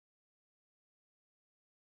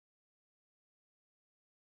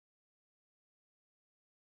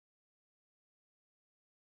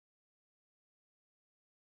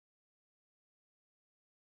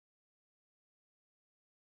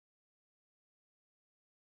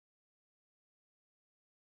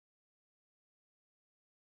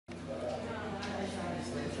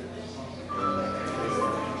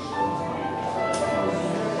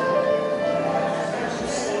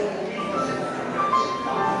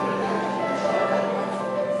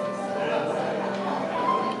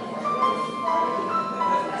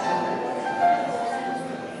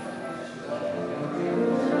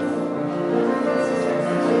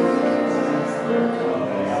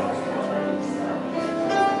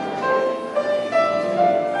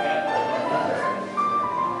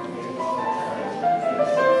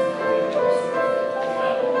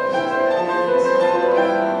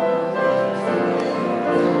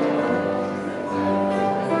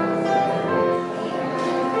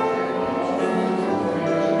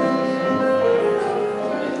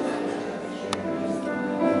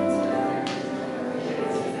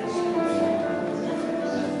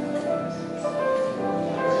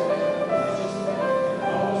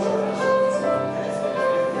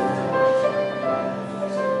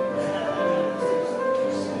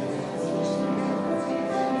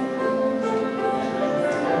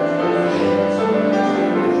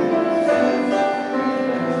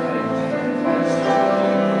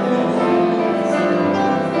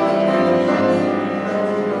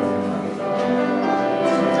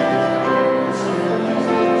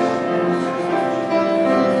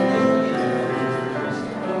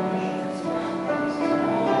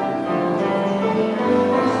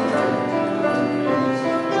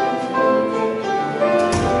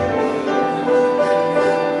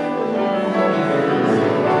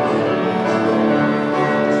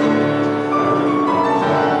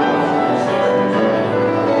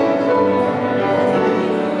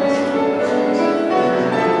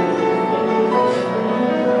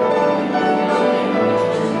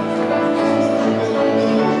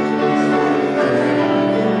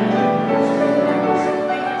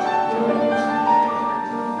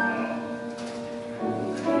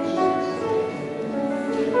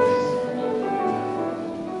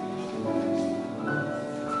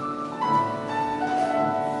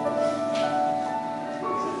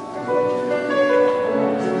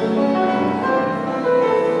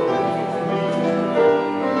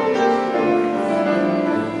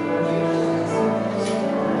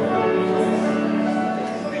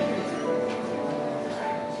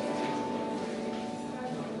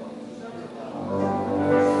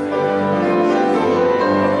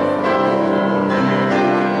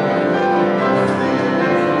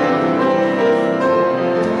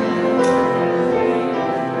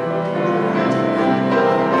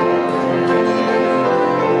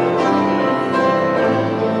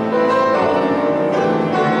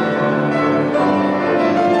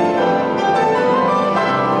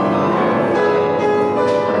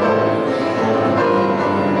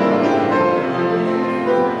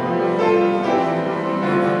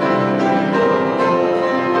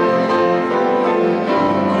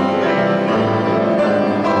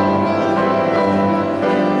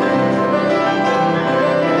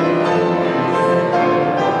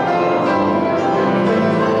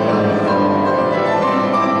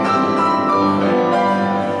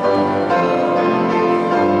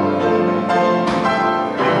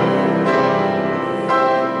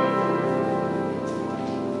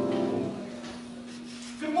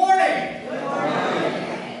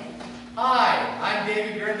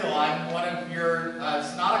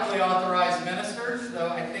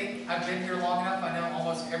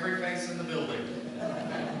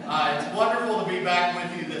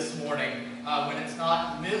morning when it's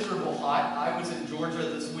not miserable hot. I was in Georgia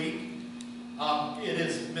this week. It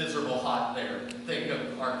is miserable hot there. Think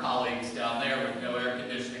of our colleagues down there with no air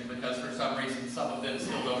conditioning because for some reason some of them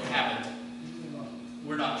still don't have it.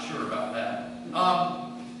 We're not sure about that.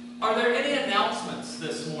 Are there any announcements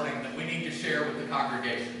this morning that we need to share with the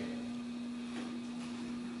congregation?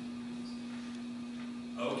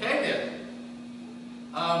 Okay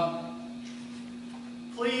then.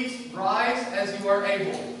 Please rise as you are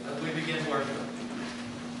able as we begin worship.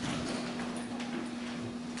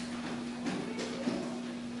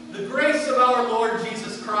 The grace of our Lord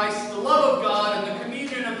Jesus Christ, the love of God, and the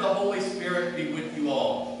communion of the Holy Spirit be with you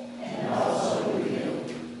all. And also with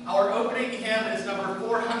you. Our opening hymn is number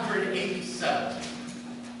 487.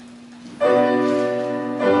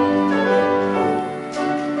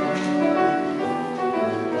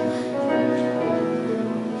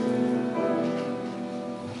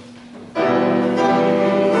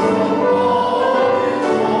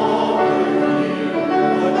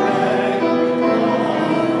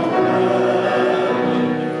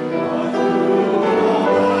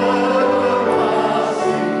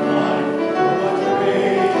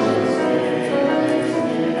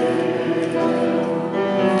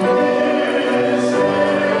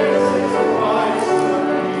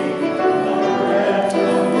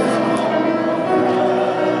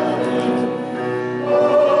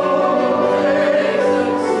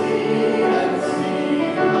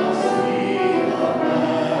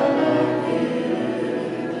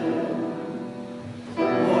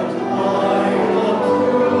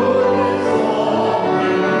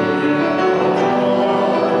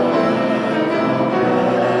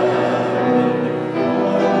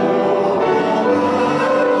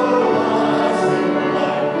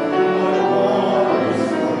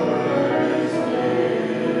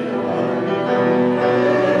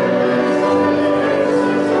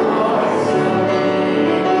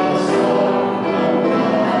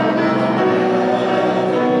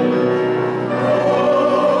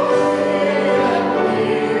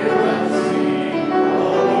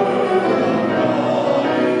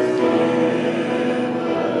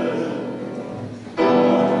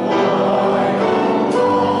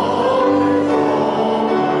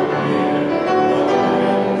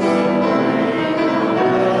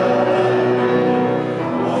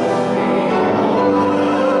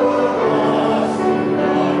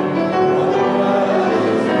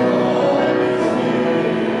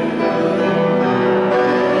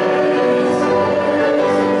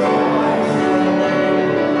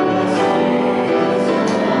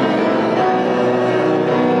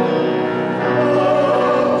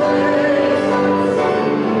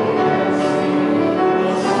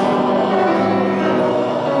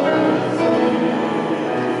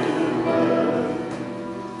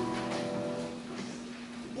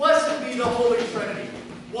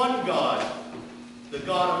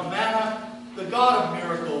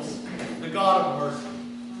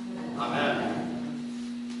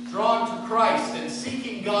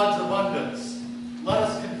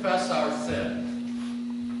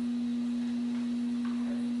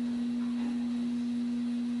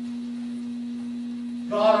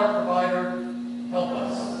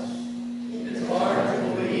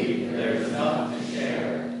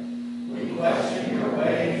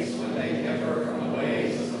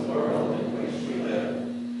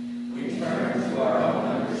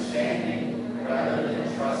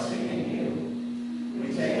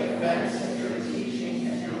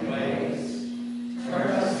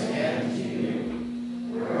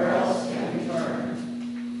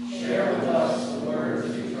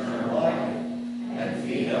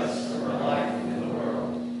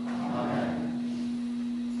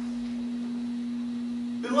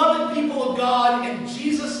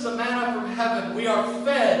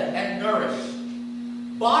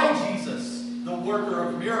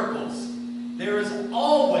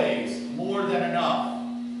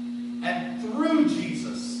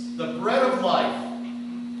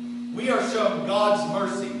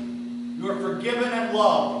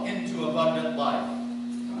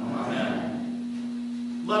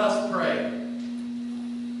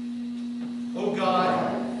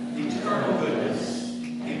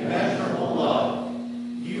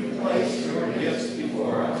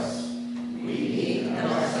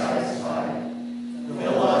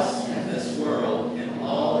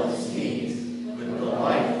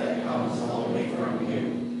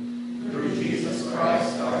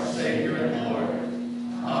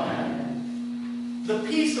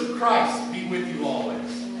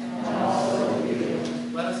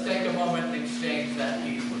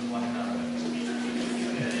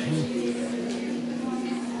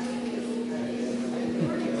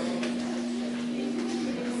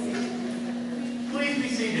 be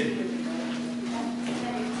seated.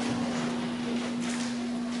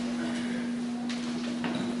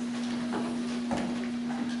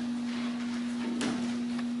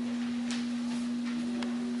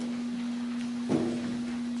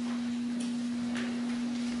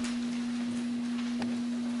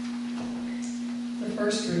 The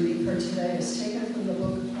first reading for today is taken from the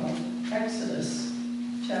book of Exodus,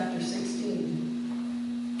 chapter 16.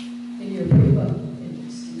 In your blue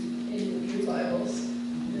Bibles,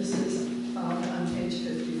 this is found on page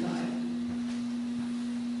 55.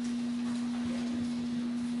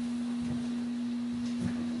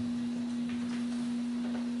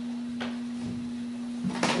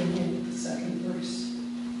 Beginning the second verse.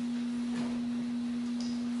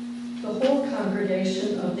 The whole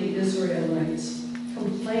congregation of the Israelites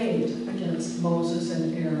complained against Moses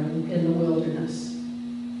and Aaron in the wilderness.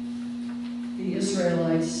 The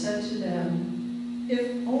Israelites said to them,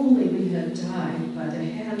 "If only we had died by the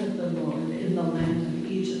hand of the Lord in the land of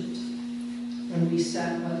Egypt, when we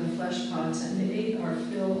sat by the flesh pots and ate our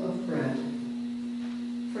fill of bread.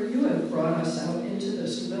 For you have brought us out into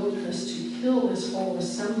this wilderness to kill this whole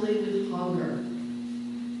assembly with hunger."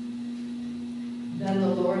 Then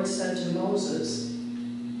the Lord said to Moses,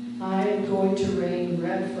 "I am going to rain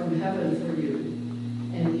bread from heaven for you,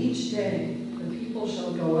 and each day the people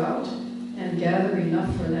shall go out and gather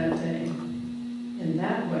enough for that day. In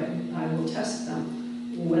that way I will test them,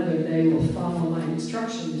 whether they will follow my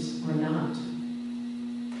instructions or not."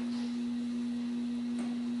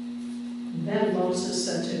 Then Moses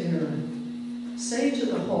said to Aaron, "Say to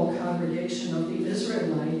the whole congregation of the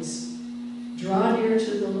Israelites, 'Draw near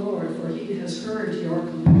to the Lord, for he has heard your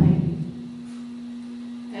complaint.'"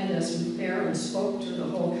 And as Aaron spoke to the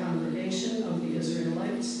whole congregation of the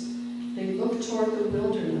Israelites, they looked toward the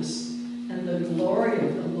wilderness, and the glory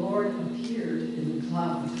of the Lord appeared in the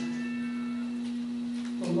cloud.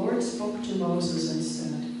 The Lord spoke to Moses and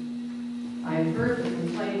said, "I have heard the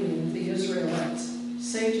complaining of the Israelites.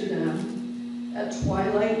 Say to them, 'At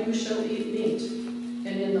twilight you shall eat meat,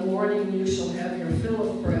 and in the morning you shall have your fill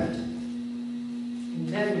of bread. And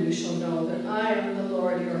then you shall know that I am the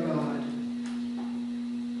Lord your God.'"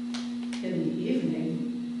 In the evening,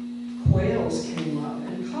 quails came up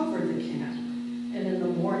and covered the camp, and in the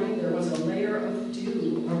morning there was a layer of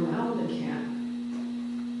dew around the camp.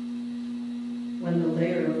 When the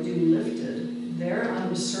layer of dew lifted, there on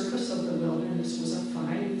the surface of the wilderness was a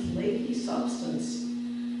fine, flaky substance,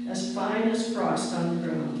 as fine as frost on the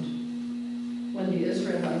ground. When the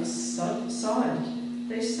Israelites saw it,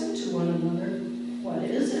 they said to one another, "What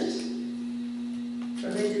is it?" For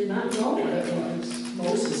they did not know what it was.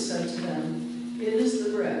 Moses said to them, "It is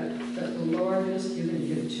the bread that the Lord has given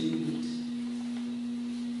you to eat."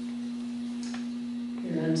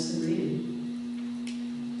 Here ends the reading.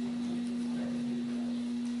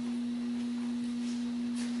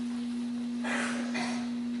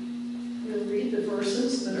 We'll read the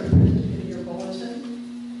verses that are printed in your bulletin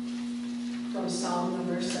from Psalm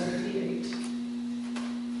number 78.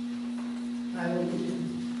 I will begin.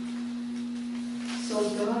 So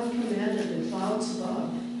God commanded the clouds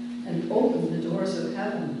above and opened the doors of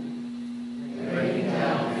heaven, Raining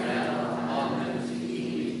down manna on them to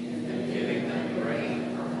eat, and giving them rain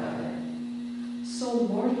from heaven. So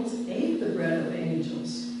mortals ate the bread of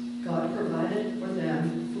angels. God provided for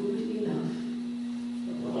them food enough.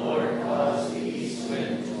 The Lord caused the east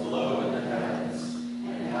wind to blow in the heavens,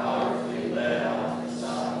 and powerfully led out the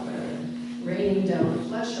south wind, Raining down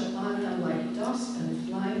flesh upon them like dust and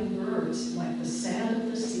flying birds like the sand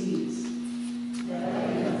of the seas.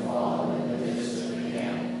 letting them fall in the midst of the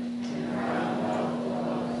camp, and round out the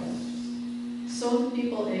dwellings. So the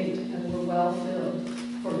people ate and were well filled,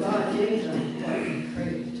 for God gave them what they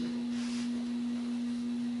craved.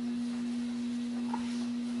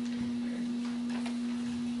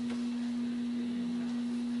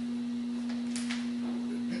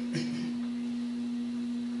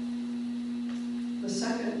 The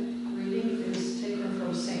second reading is taken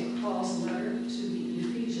from St. Paul's letter to the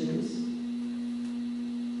Ephesians.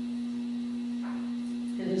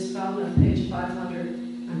 It is found on page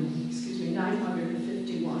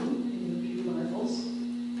 951 in your Pew Bibles,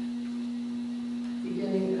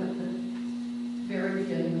 beginning at the very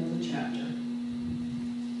beginning of the chapter.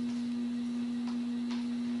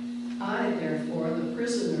 "I, therefore, the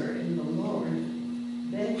prisoner in the Lord,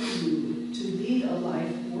 beg you to lead a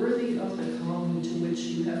life worthy of the calling to which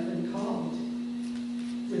you have been called,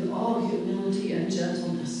 with all humility and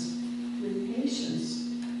gentleness, with patience,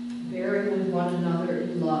 bearing with one another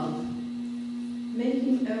in love,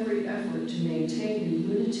 making every effort to maintain the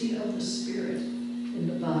unity of the Spirit in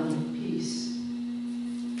the bond of peace.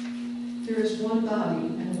 There is one body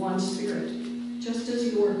and one Spirit, just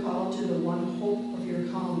as you were called to the one hope of your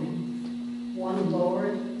calling. One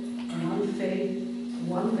Lord, one faith,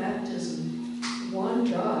 one baptism, one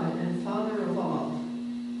God and Father of all,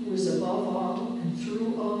 who is above all and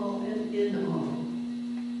through all and in all.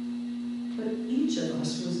 But each of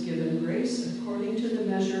us was given grace according to the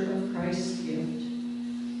measure of Christ's gift.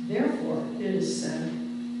 Therefore, it is said,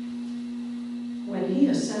 when he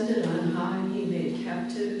ascended on high, he made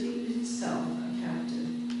captivity itself a captive.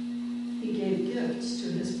 He gave gifts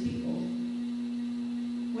to his people.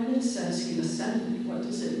 When it says he ascended, what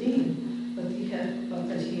does it mean? But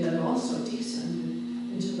that he had also descended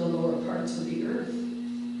into the lower parts of the earth.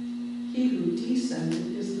 He who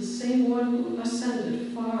descended is the same one who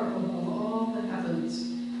ascended far above all the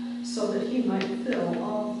heavens, so that he might fill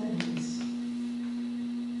all things.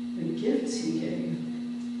 The gifts he gave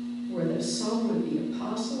were that some would be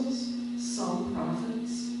apostles, some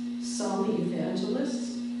prophets, some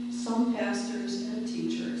evangelists, some pastors and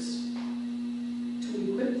teachers,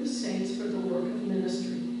 to equip the saints for the work of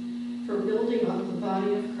ministry, for building up the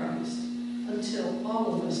body of Christ, until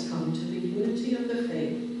all of us come to the unity of the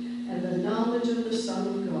faith and the knowledge of the Son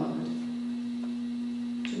of God,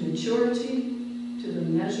 to maturity, to the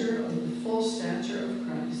measure of the full stature of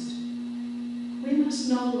Christ. We must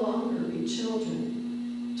no longer be children,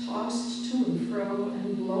 tossed to and fro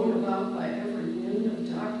and blown about by every wind of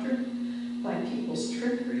doctrine, by people's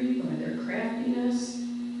trickery, by their craftiness,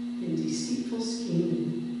 in deceitful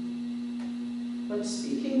scheming. But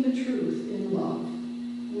speaking the truth in love,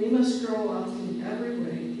 we must grow up in every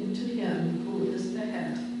way into him who is the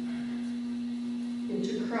head,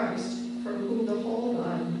 into Christ, from whom the whole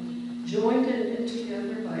body, joined and knit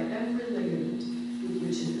together by every ligament with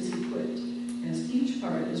which it is equipped, as each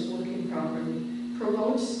part is working properly,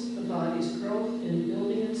 promotes the body's growth in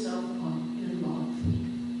building itself up in love.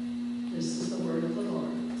 This is the word of the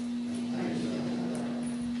Lord.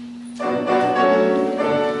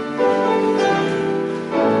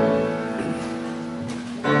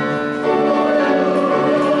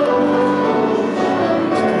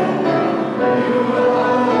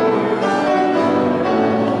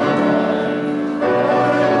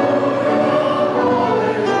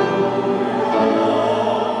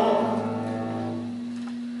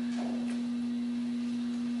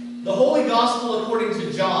 The Holy Gospel according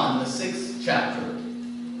to John, the 6th chapter.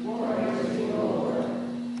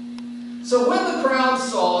 So when the crowd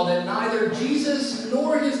saw that neither Jesus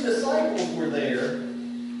nor his disciples were there,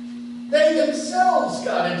 they themselves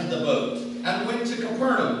got into the boat and went to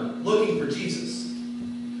Capernaum looking for Jesus.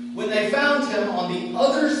 When they found him on the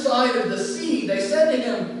other side of the sea, they said to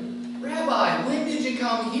him, Rabbi, when did you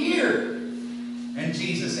come here? And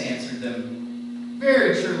Jesus answered them,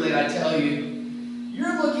 very truly I tell you,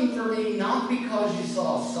 you're looking for me not because you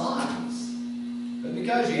saw signs, but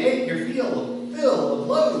because you ate your fill of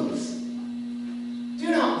loaves. Do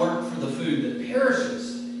not work for the food that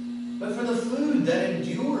perishes, but for the food that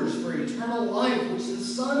endures for eternal life, which the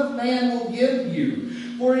Son of Man will give you.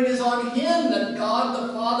 For it is on him that God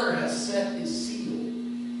the Father has set his seal.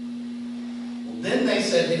 Well, then they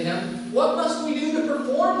said to him, what must we do to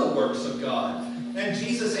perform the works of God? And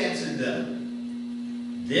Jesus answered them,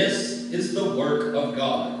 this is the work of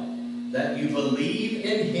God, that you believe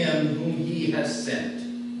in him whom he has sent.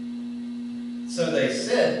 So they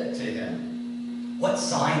said to him, what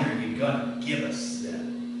sign are you going to give us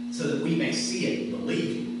then, so that we may see it and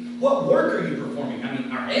believe you? What work are you performing? I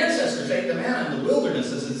mean, our ancestors ate the manna in the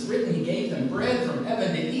wilderness, as it's written, he gave them bread from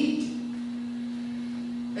heaven to eat.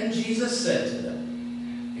 And Jesus said to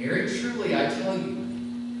them, very truly I tell you,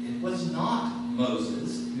 it was not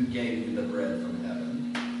Moses who gave you the bread from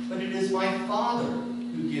heaven, but it is my Father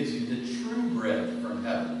who gives you the true bread from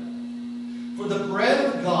heaven. For the bread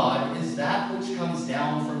of God is that which comes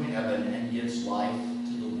down from heaven and gives life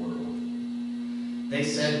to the world. They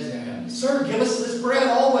said to him, Sir, give us this bread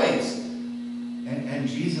always. And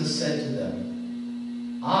Jesus said to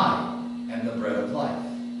them, I am the bread of life.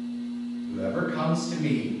 Whoever comes to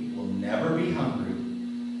me will never be hungry,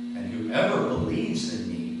 and whoever believes in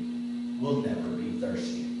me will never be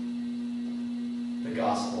thirsty. The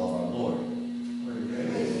Gospel of our Lord.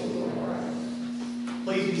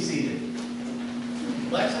 Please be seated.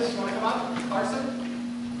 Alexis, you want to come up? Carson?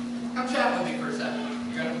 Come chat with me for a second.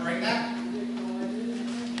 You going to bring that?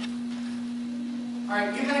 All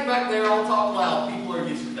right, you hang back there. I'll talk loud. People are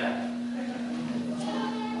used to that.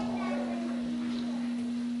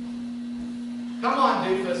 Come on,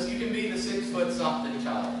 doofus. You can be the 6-foot-something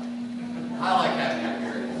child. I like having that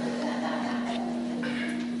period.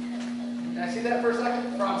 Can I see that for a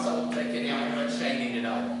second? I promise I won't take any out. I'm going to let Shane eat it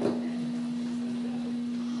up.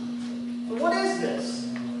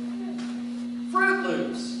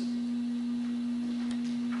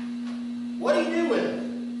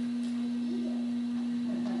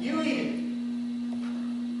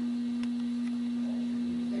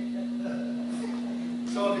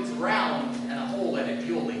 So if it's round and a hole in it,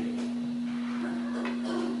 you'll eat it.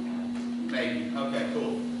 Maybe. Okay,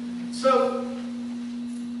 cool. So,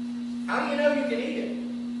 how do you know you can eat it?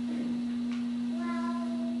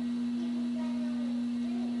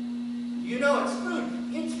 You know it's food.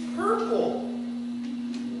 It's purple.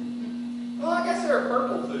 Well, I guess there are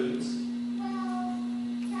purple foods.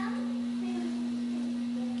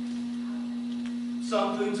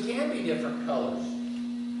 Some foods can be different colors.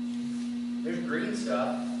 There's green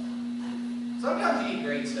stuff. Sometimes you eat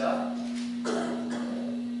green stuff.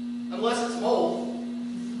 Unless it's mold.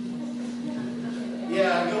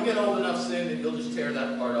 Yeah, you'll get old enough soon that you'll just tear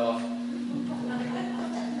that part off.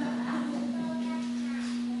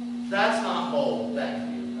 That's not mold.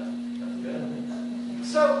 Thank you. That's good.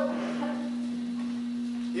 So,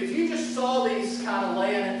 if you just saw these kind of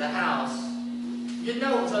laying at the house, you'd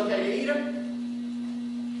know it's okay to eat them?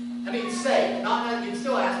 I mean, say, not you'd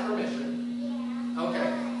still ask permission.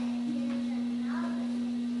 Okay.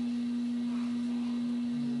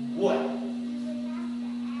 What?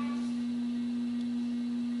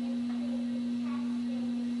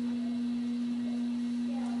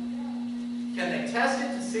 Can they test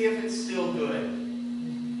it to see if it's still good?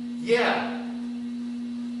 Yeah.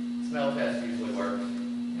 Smell test usually works.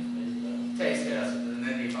 Taste test, and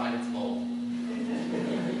then you find it's mold.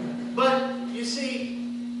 But, you see,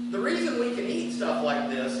 the reason we can eat stuff like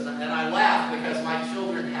this, and I laugh because my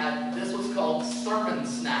children had, this was called sermon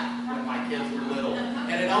snack when my kids were little,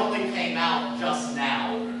 and it only came out just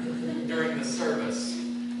now during the service.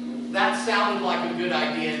 That sounded like a good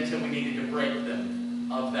idea until we needed to break them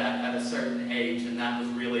of that at a certain age, and that was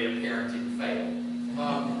really a parenting fail.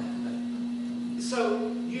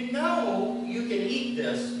 So, you know you can eat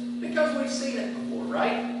this because we've seen it before,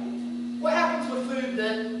 right? What happens with food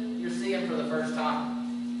that you're seeing for the first time?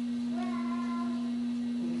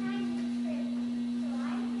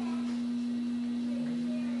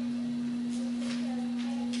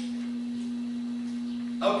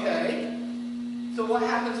 Okay, so what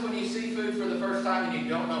happens when you see food for the first time and you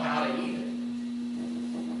don't know how to eat it?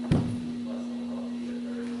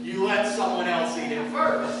 You let someone else eat it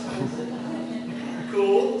first.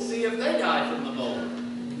 Cool, see if they die from the mold.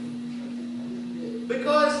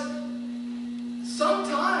 Because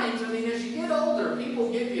sometimes, I mean, as you get older,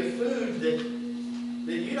 people give you food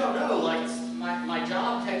that you don't know. Like, my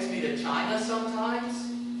job takes me to China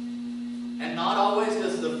sometimes, and not always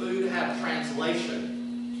does the food have translation.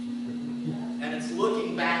 And it's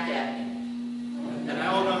looking back at me. And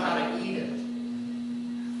I don't know how to eat it.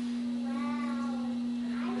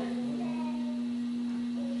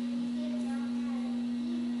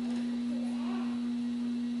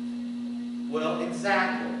 Well,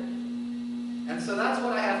 exactly. And so that's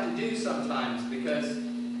what I have to do sometimes, because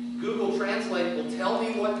Google Translate will tell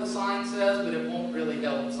me what the sign says, but it won't really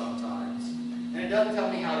help sometimes. And it doesn't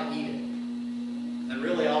tell me how to eat it. And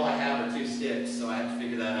really all I have are 2 sticks, so I have to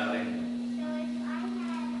figure that out anyway.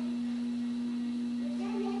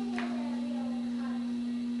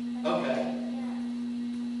 Okay.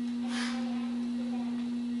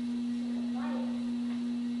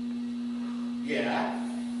 Yeah.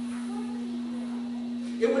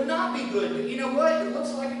 It would not be good, but you know what? It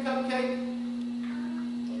looks like a cupcake.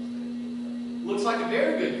 Looks like a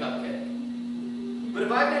very good cupcake. But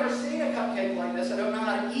if I've never seen a cupcake like this, I don't know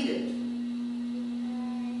how to eat it.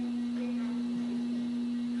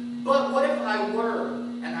 But what if I were,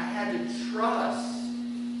 and I had to trust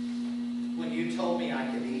when you told me I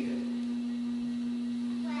could eat it?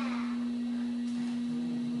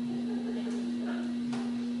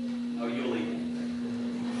 Oh, you'll eat it.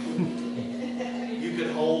 You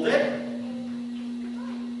could hold it,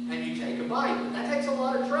 and you take a bite. And that takes a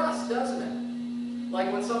lot of trust, doesn't it?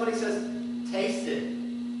 Like when somebody says, taste it.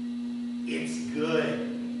 It's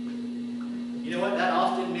good. You know what that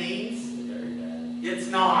often means? It's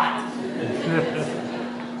not.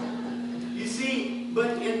 You see,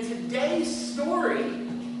 but in today's story,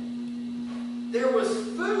 there was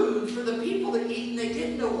food for the people to eat, and they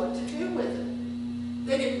didn't know what to do with it.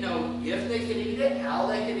 They didn't know if they could eat it, how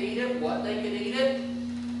they could eat it, what they could eat it,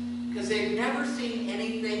 because they'd never seen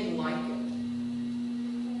anything like it.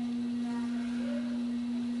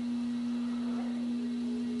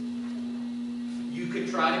 You could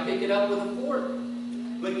try to pick it up with a fork.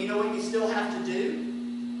 But you know what you still have to do?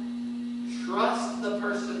 Trust the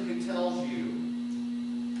person who tells you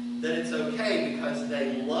that it's okay because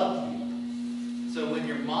they love you. So when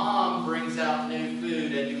your mom brings out new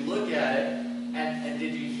food and you look at it, and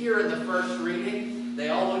did you hear in the first reading, they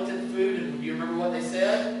all looked at the food, and do you remember what they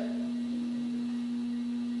said?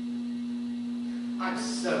 I'm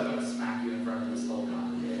so going to smack you in front of this whole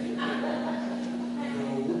congregation.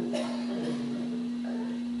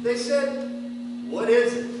 They said, "What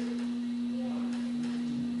is it?"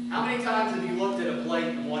 How many times have you looked at a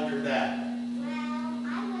plate and wondered that?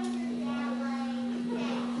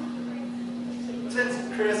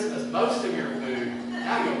 Since Christmas, most of your food,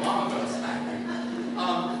 now your mama goes smack you.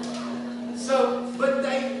 But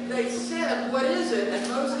they said, "What is it?" And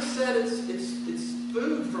Moses said, it's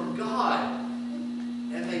food from God.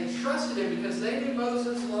 And they trusted him because they knew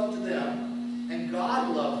Moses loved them and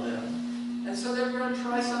God loved them. And so they were going to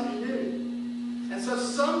try something new. And so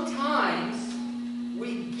sometimes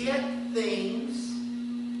we get things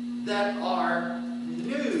that are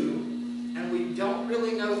new and we don't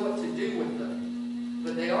really know what to do with them.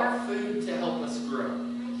 But they are food to help us grow.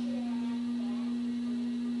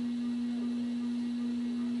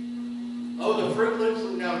 Oh, the Fruit Loops?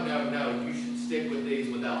 No. You should stick with these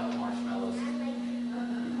without the marshmallows.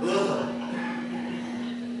 Ugh.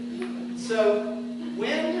 So,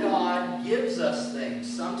 when God gives us things,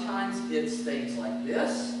 sometimes it's things like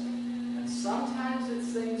this, and sometimes it's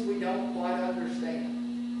things we don't quite understand.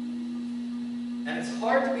 And it's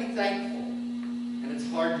hard to be thankful, and it's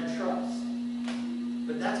hard to trust.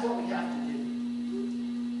 But that's what we have to do.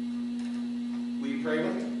 Will you pray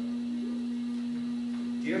with me?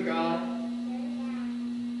 Dear God,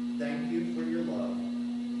 thank you for your love.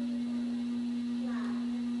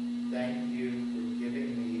 Thank you for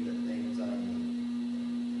giving me the things I need.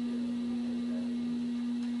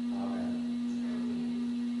 Amen.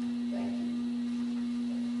 Thank you.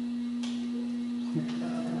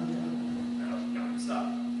 No, stop.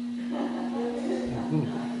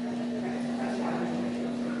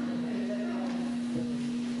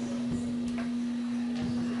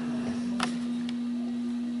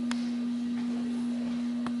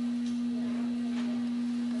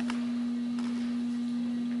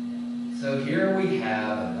 So here we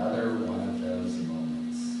have another one of those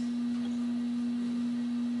moments.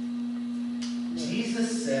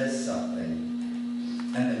 Jesus says something,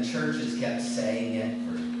 and the church has kept saying it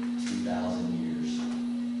for 2,000 years.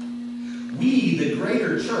 We, the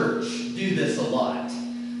greater church, do this a lot.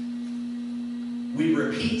 We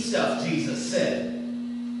repeat stuff Jesus said.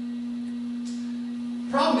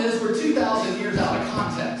 Problem is, we're 2,000 years out of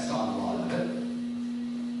context on a lot of it.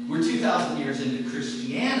 We're 2,000 years into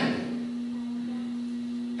Christianity.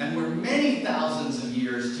 And we're many thousands of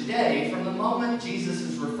years today from the moment Jesus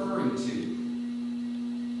is referring to.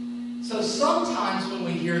 So sometimes when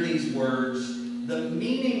we hear these words, the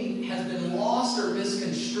meaning has been lost or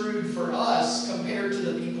misconstrued for us compared to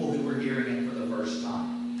the people who were hearing it for the first time.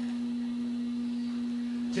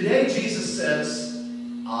 Today Jesus says,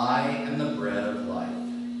 "I am the bread of life."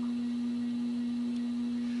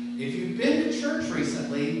 If you've been to church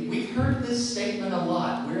recently, we've heard this statement a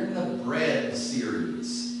lot. We're in the bread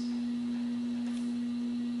series.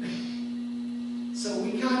 So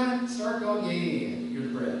we kind of start going, yeah, you're the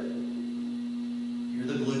bread. You're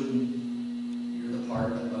the gluten. You're the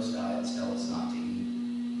part that most diets tell us not to eat.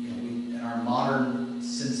 In our modern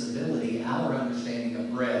sensibility, our understanding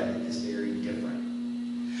of bread is very different.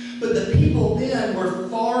 But the people then were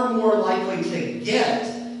far more likely to get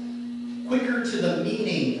quicker to the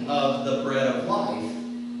meaning of the bread of life,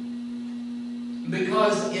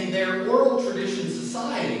 because in their oral tradition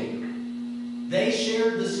society, they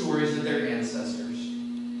shared the stories of their ancestors.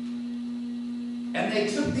 And they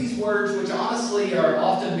took these words, which honestly are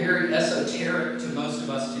often very esoteric to most of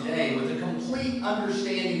us today, with a complete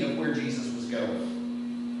understanding of where Jesus was going.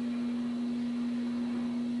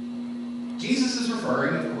 Jesus is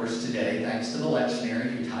referring, of course, today, thanks to the lectionary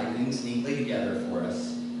who tied things neatly together for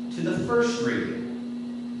us, to the first reading.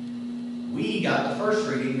 We got the first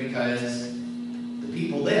reading because the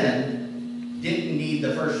people then didn't need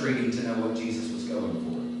the first reading to know what Jesus was going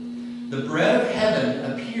for. The bread of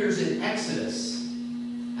heaven appears in Exodus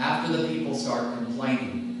after the people start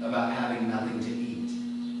complaining about having nothing to eat.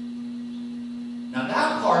 Now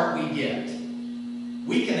that part we get.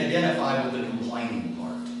 We can identify with the complaining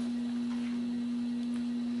part.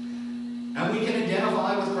 And we can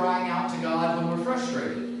identify with crying out to God when we're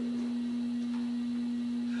frustrated.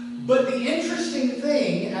 But the interesting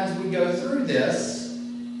thing as we go through this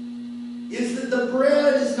is that the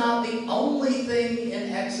bread is not the only thing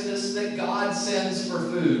in Exodus that God sends for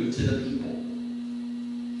food to the people.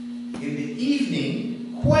 In the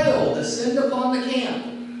evening, quail descend upon the camp,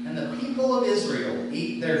 and the people of Israel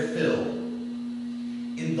eat their fill.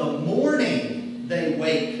 In the morning, they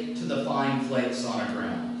wake to the fine flakes on the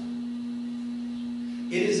ground.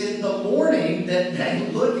 It is in the morning that they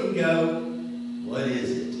look and go, what is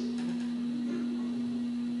it?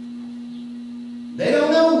 They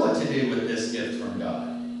don't know what to do with this gift from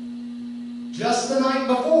God. Just the night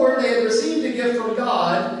before, they had received a gift from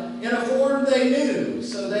God in a form they knew,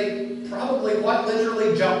 so they probably quite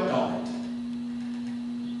literally jumped on it.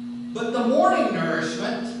 But the morning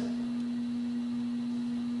nourishment,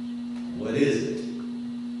 what is it?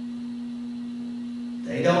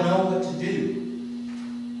 They don't know what to do.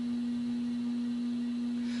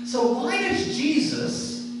 So why does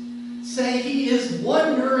Jesus say he is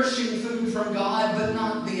one nourishing food from God but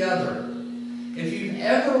not the other? If you've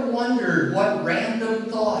ever wondered what random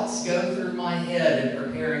thoughts go through my head in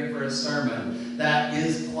preparing for a sermon, that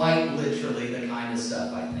is quite literally the kind of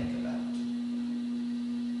stuff I think about.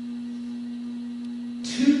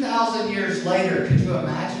 2,000 years later, could you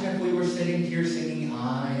imagine if we were sitting here singing,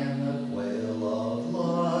 I am the quail of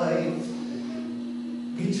life?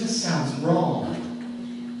 It just sounds wrong.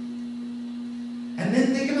 And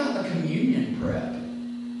then think about the communion prep.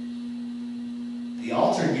 The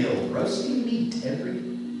altar guild roasting meat every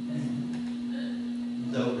day.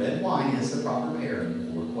 Though red wine is the proper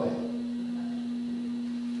pairing for quail.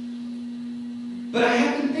 But I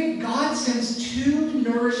have to think God sends two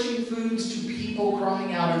nourishing foods to people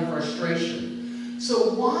crying out in frustration.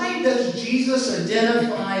 So why does Jesus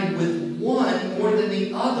identify with one more than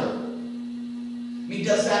the other? I mean,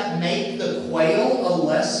 does that make the quail a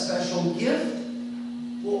less special gift?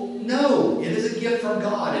 Well, no, it is a gift from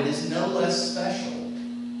God. It is no less special.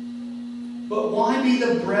 But why be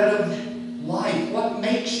the bread of life? What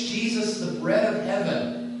makes Jesus the bread of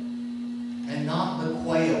heaven and not the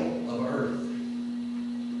quail of earth?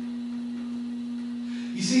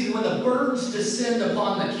 You see, when the birds descend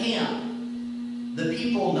upon the camp, the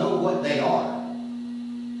people know what they are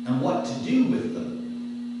and what to do with them.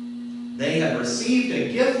 They have received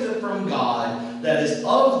a gift from God that is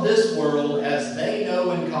of this world as they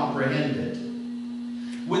know and comprehend it.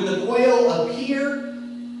 When the quail appear,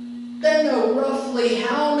 they know roughly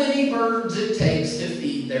how many birds it takes to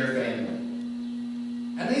feed their family.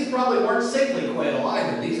 And these probably weren't sickly quail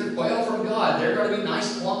either. These are quail from God. They're going to be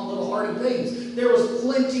nice, plump, little hearty things. There was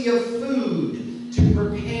plenty of food to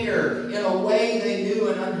prepare in a way they knew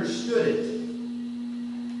and understood it.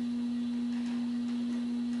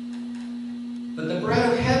 But the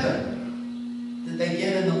bread of heaven that they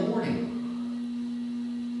get in the morning,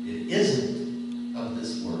 it isn't of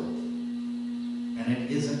this world. And it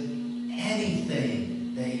isn't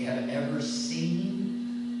anything they have ever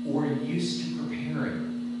seen or used to preparing.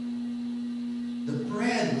 The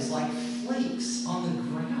bread was like flakes on the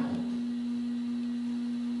ground.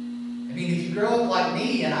 I mean, if you grow up like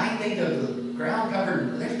me, and I think of the ground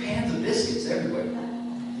covered, there's pans of biscuits everywhere.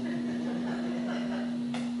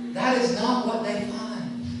 That is not what they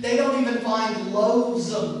find. They don't even find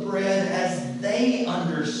loaves of bread as they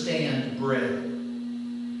understand bread.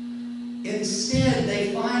 Instead,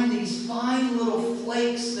 they find these fine little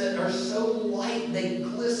flakes that are so light they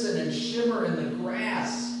glisten and shimmer in the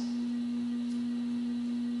grass.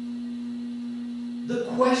 The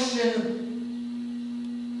question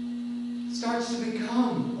starts to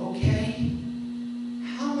become, okay,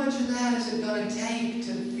 how much of that is it going to take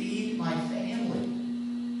to feed my family?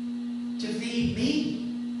 To feed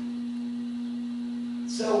me?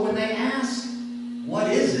 So when they ask,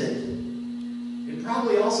 what is it? It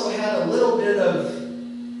probably also had a little bit of,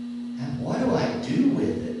 and what do I do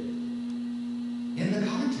with it? In the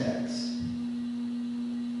context.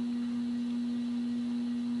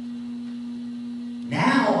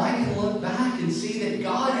 Now I can look back and see that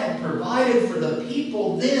God had provided for the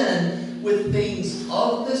people then with things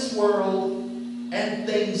of this world and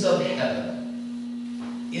things of heaven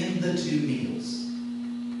in the two meals.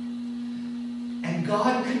 And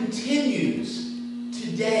God continues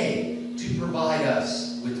today to provide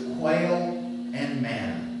us with quail and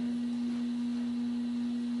manna.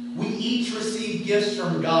 We each receive gifts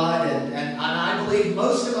from God, and I believe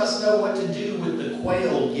most of us know what to do with the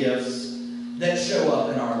quail gifts that show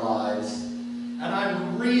up in our lives. And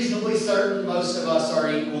I'm reasonably certain most of us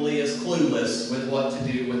are equally as clueless with what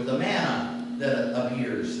to do with the manna that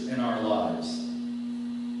appears in our lives.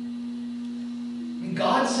 And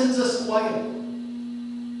God sends us quail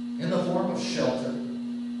in the form of shelter,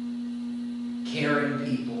 caring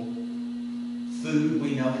people, food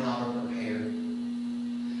we know how to prepare,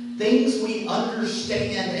 things we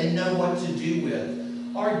understand and know what to do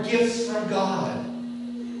with, are gifts from God,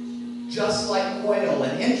 just like quail.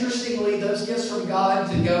 And interestingly, those gifts from God,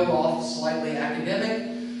 to go off slightly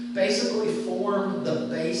academic, basically form the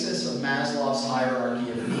basis of Maslow's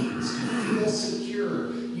hierarchy of needs. To feel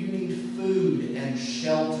secure, you need food and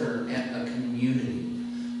shelter and a community.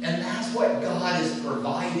 And that's what God is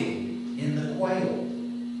providing in the quail.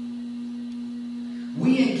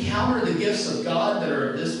 We encounter the gifts of God that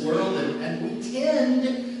are of this world, and we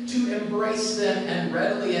tend to embrace them and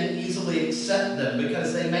readily and easily accept them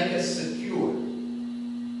because they make us secure.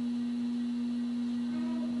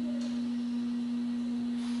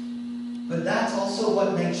 But that's also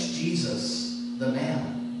what makes Jesus the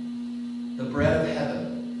manna, the bread of heaven.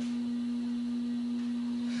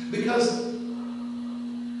 Because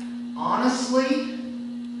honestly,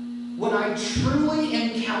 when I truly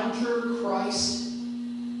encounter Christ,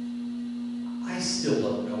 I still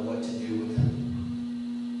don't know what to do with him.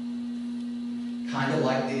 Kind of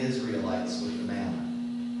like the Israelites with the manna.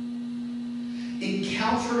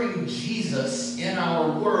 Encountering Jesus in our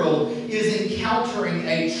world is encountering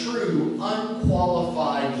a true,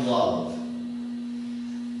 unqualified love.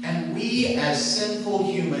 And we as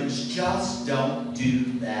sinful humans just don't do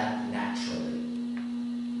that naturally.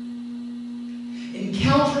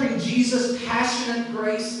 Encountering Jesus' passionate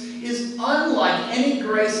grace is unlike any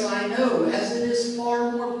grace I know, as it is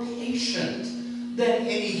far more patient than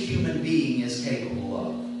any human being is capable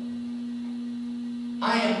of.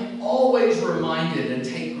 I am always reminded and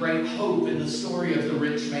take great hope in the story of the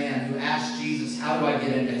rich man who asked Jesus, "How do I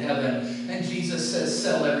get into heaven?" And Jesus says,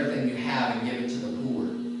 "Sell everything you have and give it to the poor."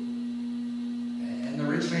 And the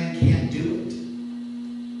rich man can't do it.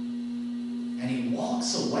 And he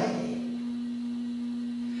walks away.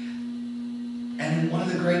 And in one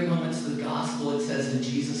of the great moments of the gospel, it says, and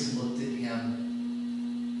Jesus looked at him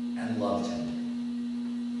and loved him.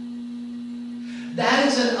 That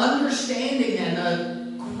is an understanding and a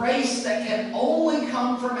grace that can only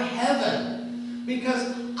come from heaven.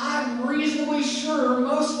 Because I'm reasonably sure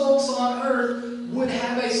most folks on earth would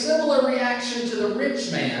have a similar reaction to the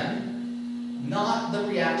rich man, not the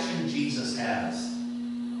reaction Jesus has.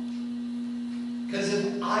 Because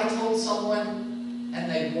if I told someone and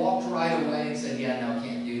they walked right away and said, "Yeah, no,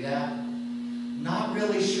 can't do that," not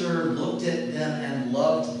really sure looked at them and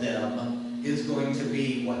loved them is going to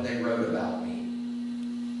be what they wrote about me.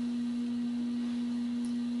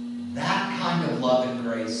 That kind of love and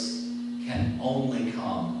grace can only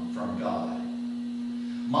come from God.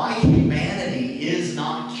 My humanity is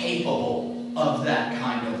not capable of that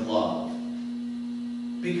kind of love.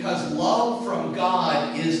 Because love from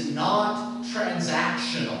God is not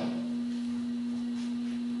transactional.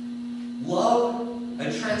 Love, a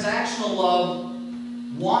transactional love,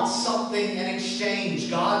 wants something in exchange.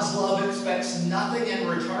 God's love expects nothing in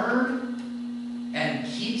return and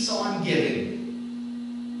keeps on giving.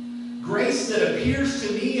 Grace that appears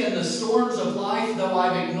to me in the storms of life, though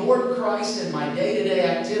I've ignored Christ in my day-to-day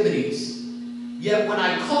activities, yet when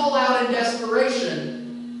I call out in desperation,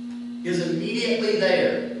 is immediately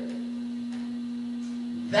there.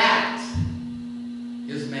 That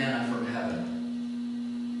is manna from heaven.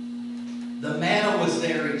 The manna was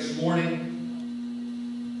there each morning,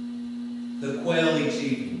 the quail each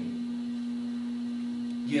evening.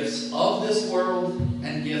 Gifts of this world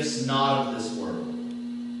and gifts not of this world.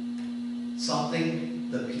 Something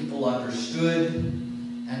the people understood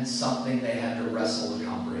and something they had to wrestle to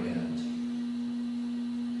comprehend.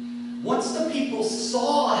 Once the people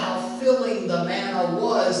saw how filling the manna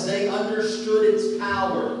was, they understood its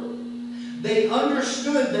power. They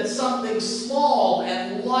understood that something small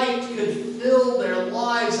and light could fill their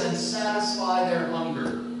lives and satisfy their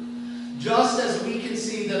hunger. Just as we can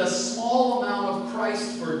see that a small amount of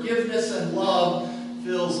Christ's forgiveness and love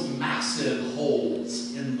fills massive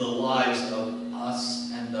holes in the lives of us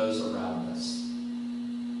and those around us.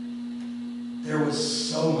 There was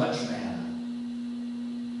so much manna.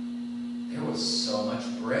 There was so much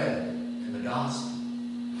bread in the gospel.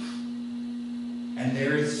 And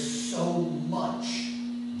there is so much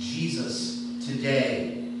Jesus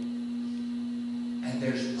today. And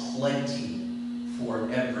there's plenty for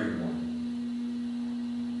everyone.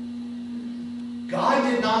 God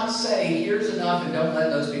did not say, "Here's enough and don't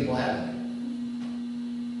let those people have it."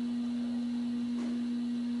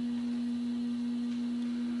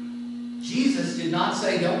 Jesus did not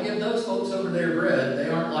say, "Don't give those folks over their bread. They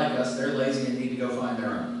aren't like us. They're lazy and need to go find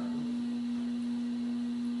their own."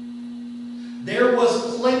 There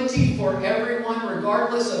was plenty for everyone,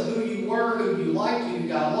 regardless of who you were, who you liked, who you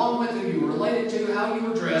got along with, who you were related to, how you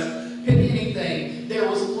were dressed, pick anything. There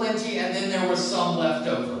was plenty, and then there was some left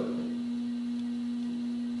over.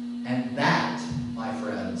 And that, my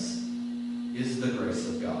friends, is the grace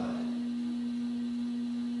of God.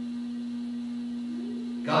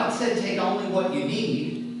 God said, "Take only what you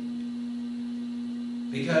need,"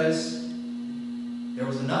 because there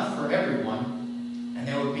was enough for everyone, and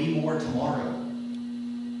there would be more tomorrow.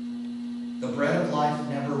 The bread of life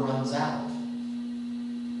never runs out.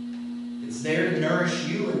 It's there to nourish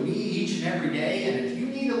you and me each and every day. And if you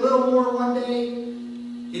need a little more one day,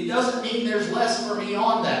 it doesn't mean there's less for me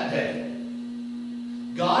on that day.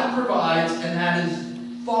 God provides, and that is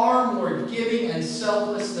far more giving and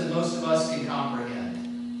selfless than most of us can comprehend.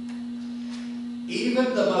 Even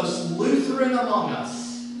the most Lutheran among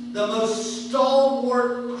us, the most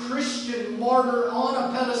stalwart Christian martyr on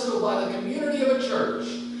a pedestal by the community of a church,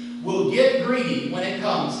 will get greedy when it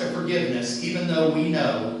comes to forgiveness, even though we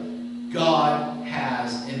know God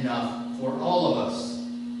has enough for all of us.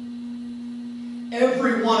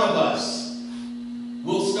 Every one of us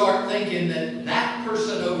will start thinking that that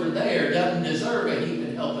person over there doesn't deserve a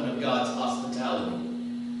heaping helping of God's hospitality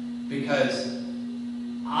because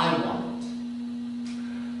I want it.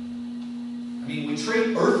 I mean, we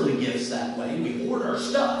treat earthly gifts that way. We hoard our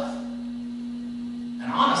stuff.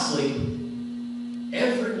 And honestly,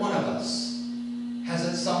 every one of us has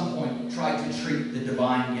at some point tried to treat the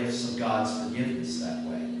divine gifts of God's forgiveness that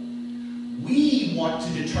way. We want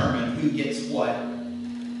to determine who gets what.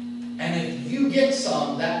 And if you get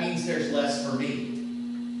some, that means there's less for me.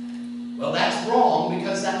 Well, that's wrong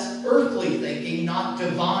because that's earthly thinking, not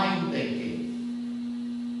divine thinking.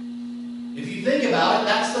 If you think about it,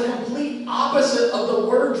 that's the complete opposite of the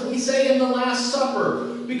words we say in the Last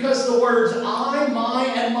Supper. Because the words I, my,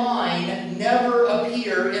 and mine never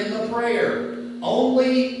appear in the prayer.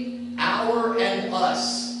 Only our and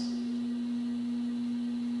us.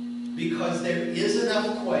 Because there is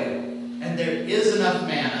enough quail and there is enough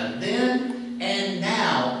manna then and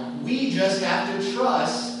now. We just have to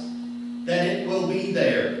trust that it will be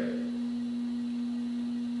there.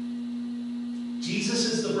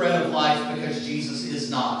 Jesus is the bread of life because Jesus is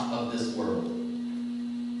not of this world.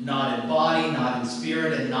 Not in body, not in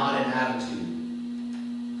spirit, and not in attitude.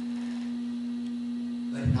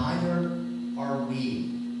 But neither are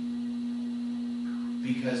we.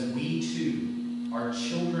 Because we too are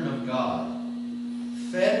children of God,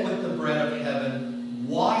 fed with the bread of heaven,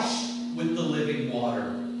 washed with the living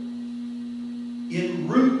water, en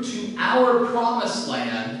route to our promised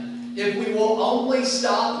land, if we will only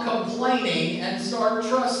stop complaining and start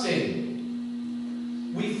trusting.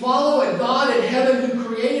 We follow a God in heaven who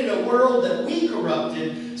created a world that we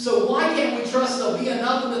corrupted, so why can't we trust there'll be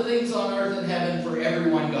enough of the things on earth and heaven for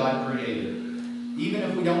everyone God created? Even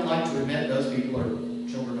if we don't like to admit those people are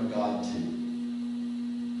children of God too.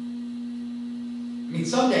 I mean,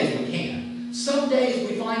 some days we can. Some days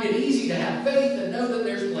we find it easy to have faith and know that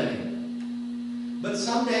there's plenty. But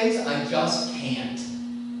some days I just can't.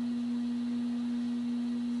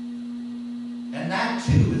 And that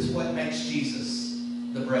too is what makes Jesus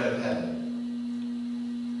the bread of heaven.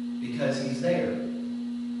 Because he's there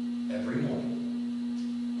every morning.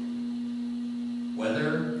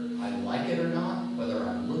 Whether I like it or not, whether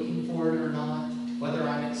I'm looking for it or not, whether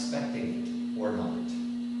I'm expecting it or not.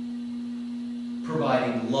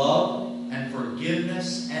 Providing love and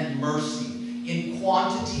forgiveness and mercy in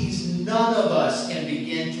quantities none of us can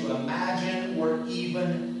begin to imagine or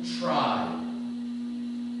even try.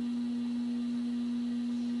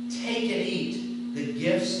 Take and eat the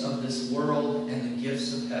gifts of this world and the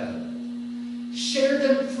gifts of heaven. Share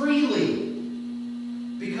them freely,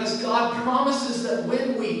 because God promises that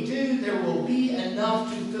when we do, there will be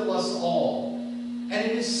enough to fill us all. And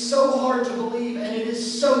it is so hard to believe, and it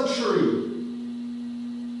is so true.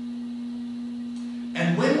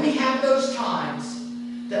 And when we have those times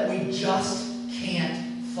that we just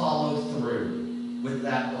can't follow through with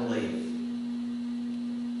that belief,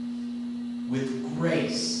 with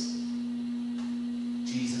grace,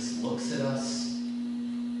 Jesus looks at us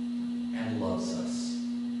and loves us.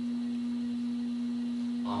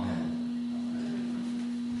 Amen.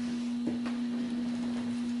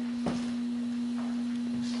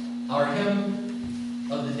 Our hymn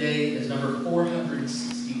of the day is number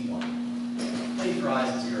 461. Please rise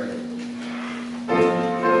as you're able. Thank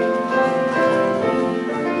you.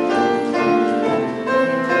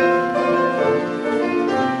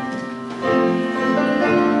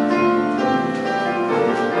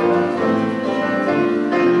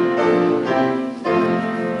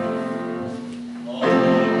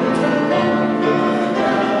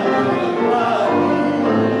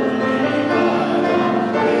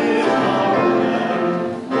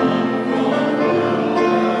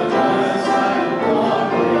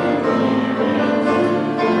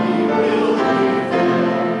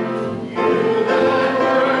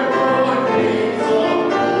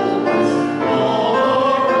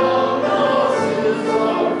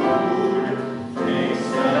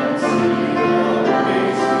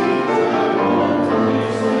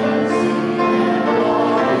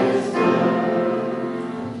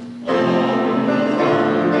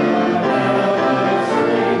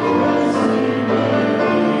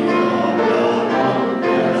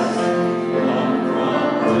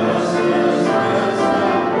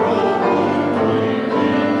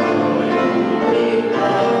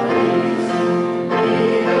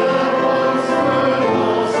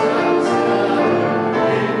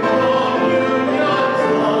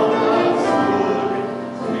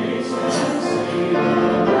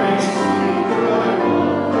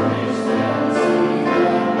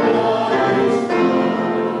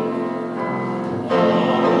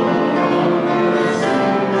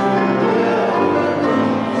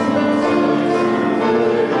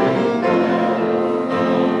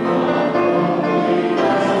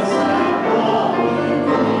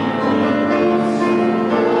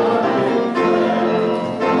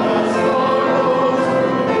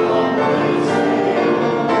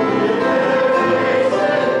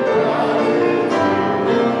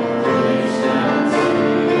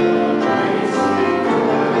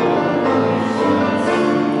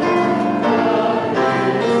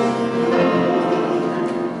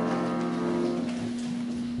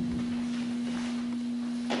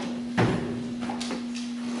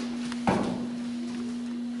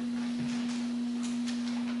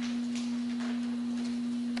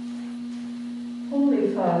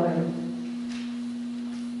 Father,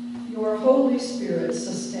 your Holy Spirit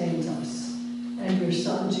sustains us, and your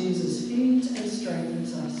Son Jesus feeds and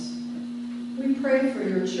strengthens us. We pray for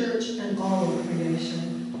your church and all of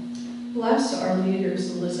creation. Bless our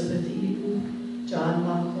leaders, Elizabeth Eaton, John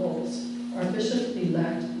Moncoles, our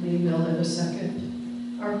Bishop-elect Lee Millet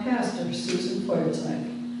II, our pastor, Susan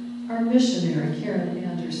Feuerzeick, our missionary, Karen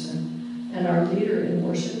Anderson, and our leader in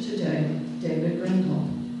worship today, David Grindle.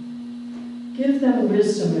 Give them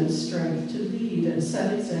wisdom and strength to lead and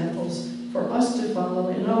set examples for us to follow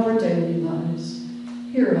in our daily lives.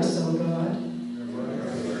 Hear us, O God.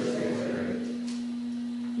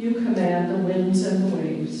 You command the winds and the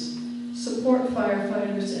waves. Support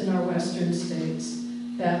firefighters in our western states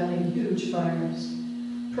battling huge fires.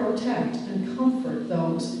 Protect and comfort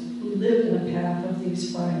those who live in the path of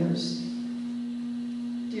these fires.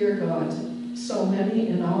 Dear God, so many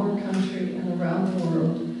in our country and around the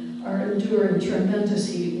world are enduring tremendous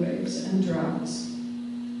heat waves and droughts.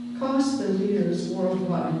 Cause the leaders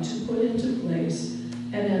worldwide to put into place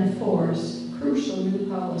and enforce crucial new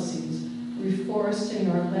policies,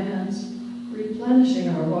 reforesting our lands, replenishing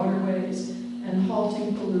our waterways, and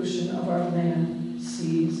halting pollution of our land,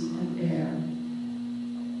 seas, and air.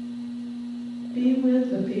 Be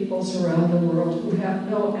with the peoples around the world who have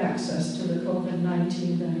no access to the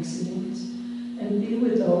COVID-19 vaccines, and be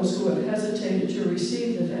with those who have hesitated to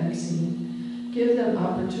receive the vaccine. Give them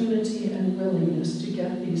opportunity and willingness to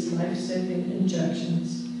get these life-saving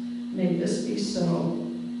injections. May this be so.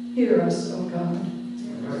 Hear us, O God.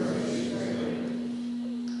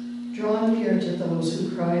 Draw near to those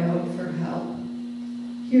who cry out for help.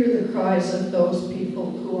 Hear the cries of those people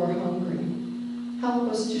who are hungry. Help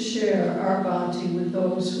us to share our bounty with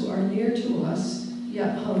those who are near to us,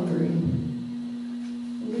 yet hungry.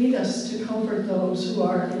 Lead us to comfort those who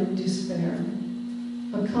are in despair.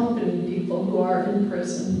 Accompany people who are in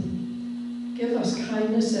prison. Give us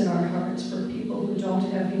kindness in our hearts for people who don't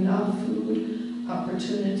have enough food,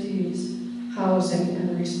 opportunities, housing,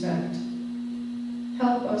 and respect.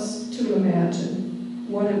 Help us to imagine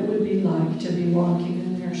what it would be like to be walking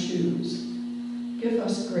in their shoes. Give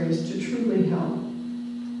us grace to truly help.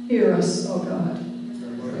 Hear us, O God.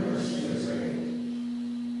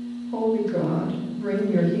 Holy God,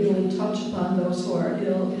 bring your healing touch upon those who are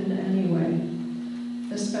ill in any way,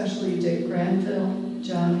 especially Dave Grindle,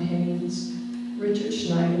 John Haynes, Richard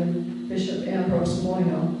Schneider, Bishop Ambrose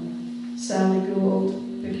Moyo, Sally Gould,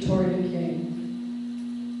 Victoria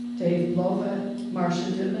King, Dave Lovett,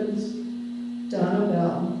 Marcia Dibbins, Donna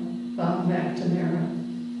Bell, Bob McNamara,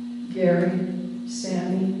 Gary,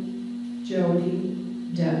 Sammy, Jody,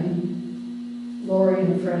 Debbie, Lori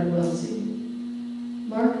and Fred Wilsey,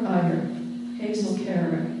 Mark Iyer, Hazel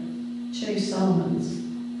Carrick, Chase Salmons,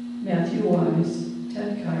 Matthew Wise,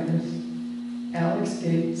 Ted Kiders, Alex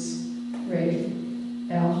Gates, Ray,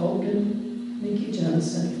 Al Hogan, Mickey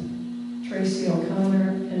Jensen, Tracy O'Connor,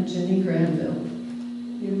 and Jenny Granville.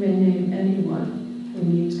 You may name anyone who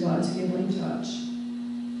needs God's healing touch.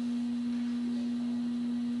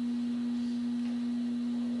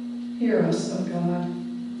 Hear us, O God.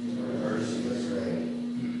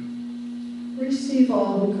 Receive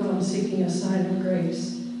all who come seeking a sign of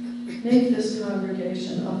grace. Make this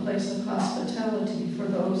congregation a place of hospitality for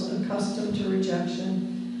those accustomed to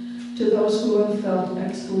rejection, to those who have felt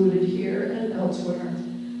excluded here and elsewhere.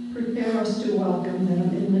 Prepare us to welcome them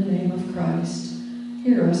in the name of Christ.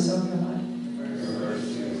 Hear us, O God.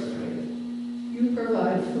 You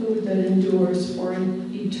provide food that endures for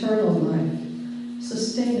eternal life.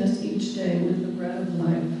 Sustain us each day with the bread of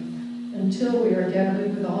life, until we are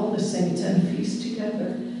gathered with all the saints and feast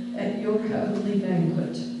together at your heavenly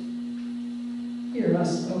banquet. Hear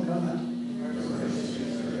us, O God.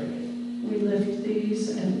 We lift these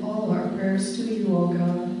and all our prayers to you, O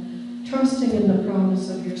God, trusting in the promise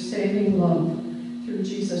of your saving love through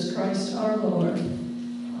Jesus Christ our Lord.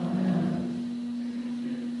 Amen.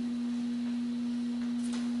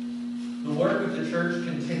 The work of the church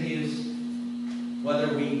continues,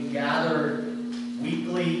 whether we gather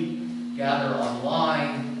weekly, gather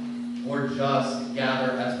online, or just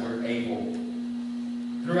gather as we're able.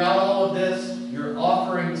 Throughout all of this, your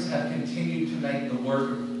offerings have continued to make the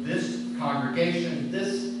work of this congregation,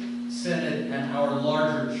 this synod, and our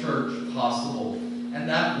larger church possible. And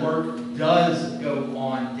that work does go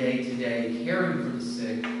on day to day, caring for the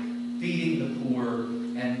sick, feeding the poor,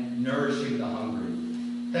 and nourishing the hungry.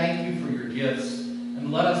 Thank you for your gifts,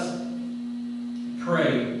 and let us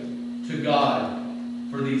pray to God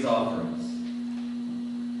for these offerings.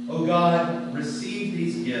 O God, receive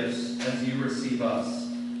these gifts as you receive us,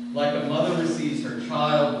 like a mother receives her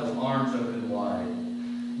child with arms open wide.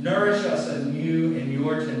 Nourish us anew in your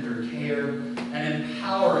your tender care, and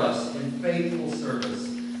empower us in faithful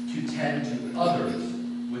service to tend to others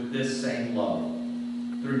with this same love.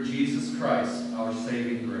 Through Jesus Christ, our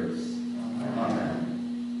saving grace. Amen.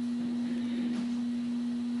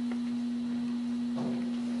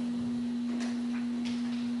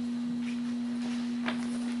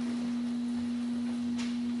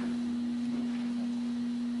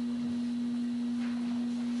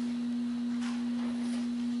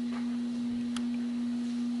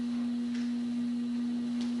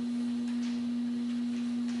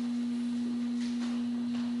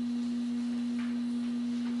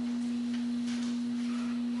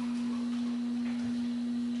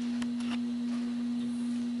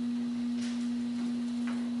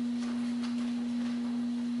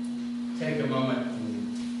 Take a moment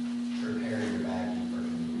and prepare your baggie for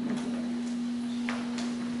communion.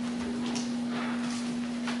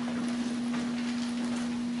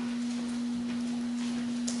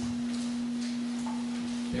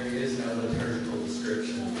 There is no liturgical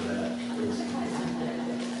description for that.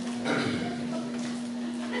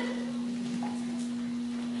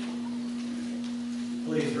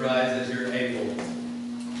 Please rise as you're able.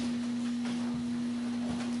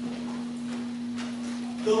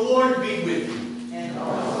 The Lord be with you. And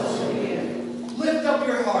also with you. Lift up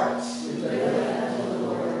your hearts. We lift up to the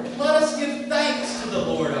Lord. Let us give thanks to the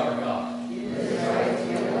Lord our God. It is right to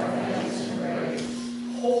give our thanks and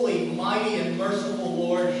praise. Holy, mighty, and merciful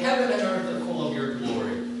Lord, heaven and earth are full of your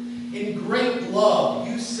glory. In great love,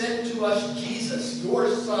 you sent to us Jesus, your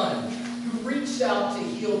Son, who reached out to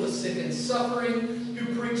heal the sick and suffering, who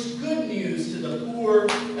preached good news to the poor,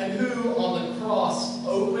 and who on the cross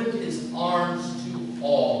opened his arms to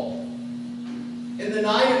all. In the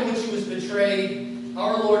night in which he was betrayed,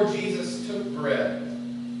 our Lord Jesus took bread.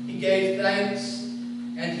 He gave thanks,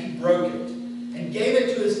 and he broke it, and gave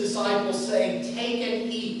it to his disciples, saying, "Take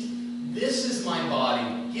and eat. This is my body,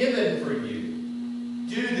 given for you.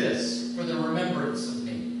 Do this for the remembrance of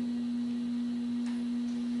me."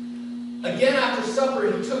 Again after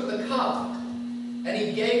supper he took the cup, and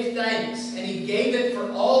he gave thanks, and he gave it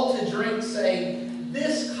for all to drink, saying,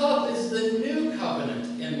 "This cup is the new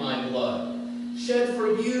covenant in my blood, shed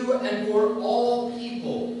for you and for all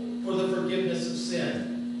people for the forgiveness of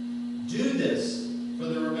sin. Do this for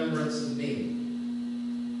the remembrance of me."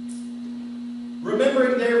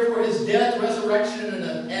 Remembering therefore his death, resurrection,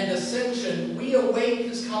 and ascension, we await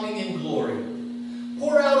his coming in glory.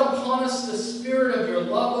 Pour out upon us the spirit of your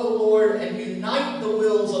love, O Lord, and unite the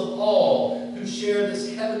wills of all who share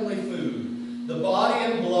this heavenly food, the body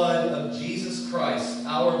and blood of Jesus Christ,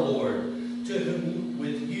 our Lord, to whom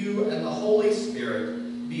with you and the Holy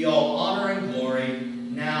Spirit be all honor and glory,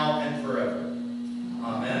 now and forever.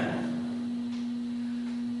 Amen.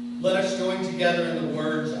 Let us join together in the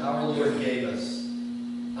words our Lord gave us.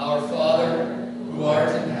 Our Father, who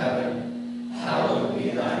art in heaven, hallowed be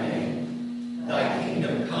thy name. Thy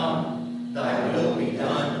kingdom come, thy will be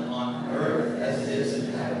done on earth as it is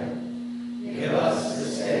in heaven. Give us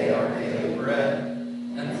this day our daily bread,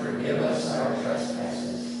 and forgive us our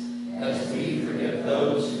trespasses, as we forgive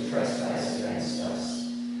those who trespass against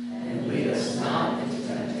us. And lead us not into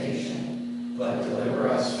temptation, but deliver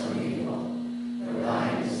us from evil. For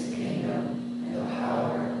thine is the kingdom, and the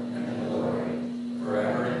power, and the glory,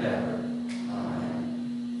 forever and ever. Amen.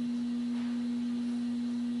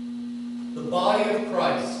 The body of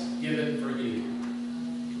Christ given for you.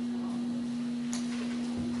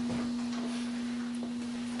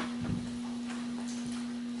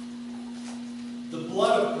 The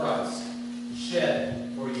blood of Christ shed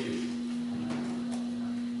for you.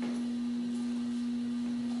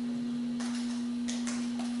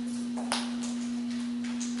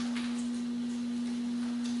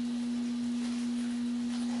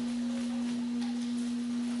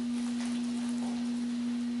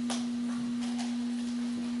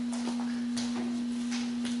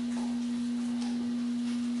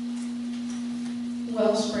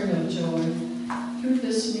 Wellspring of joy, through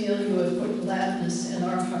this meal you have put gladness in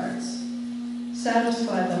our hearts.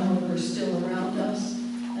 Satisfy the hunger still around us,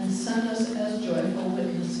 and send us as joyful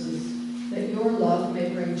witnesses, that your love may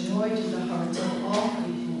bring joy to the hearts of all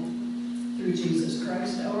people. Through Jesus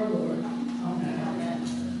Christ our Lord. Amen.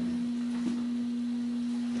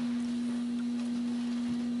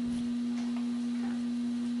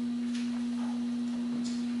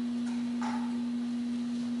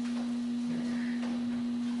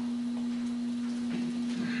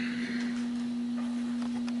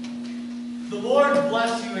 The Lord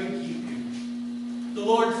bless you and keep you. The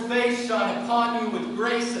Lord's face shine upon you with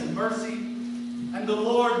grace and mercy, and the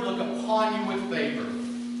Lord look upon you with favor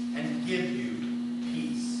and give you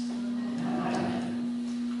peace. Amen.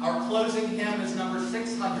 closing hymn is number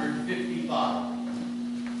 655.